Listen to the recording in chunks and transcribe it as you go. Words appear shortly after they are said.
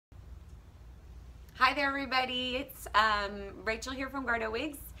Hi there everybody, it's Rachel here from Gardeaux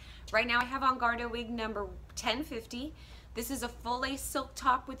Wigs. Right now I have on Gardeaux Wig number 1050. This is a full lace silk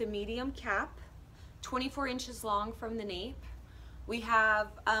top with a medium cap, 24 inches long from the nape. We have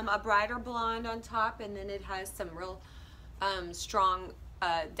a brighter blonde on top, and then it has some real strong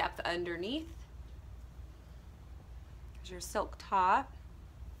depth underneath. Here's your silk top.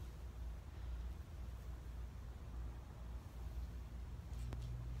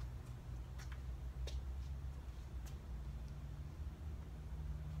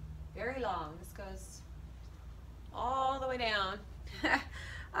 Very long. This goes all the way down.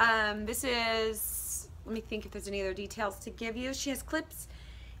 This is, let me think if there's any other details to give you. She has clips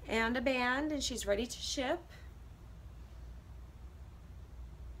and a band, and she's ready to ship.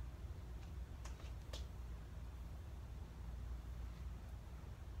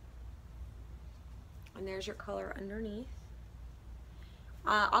 And there's your color underneath.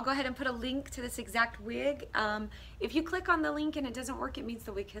 I'll go ahead and put a link to this exact wig. If you click on the link and it doesn't work, it means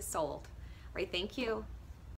the wig has sold. All right, thank you.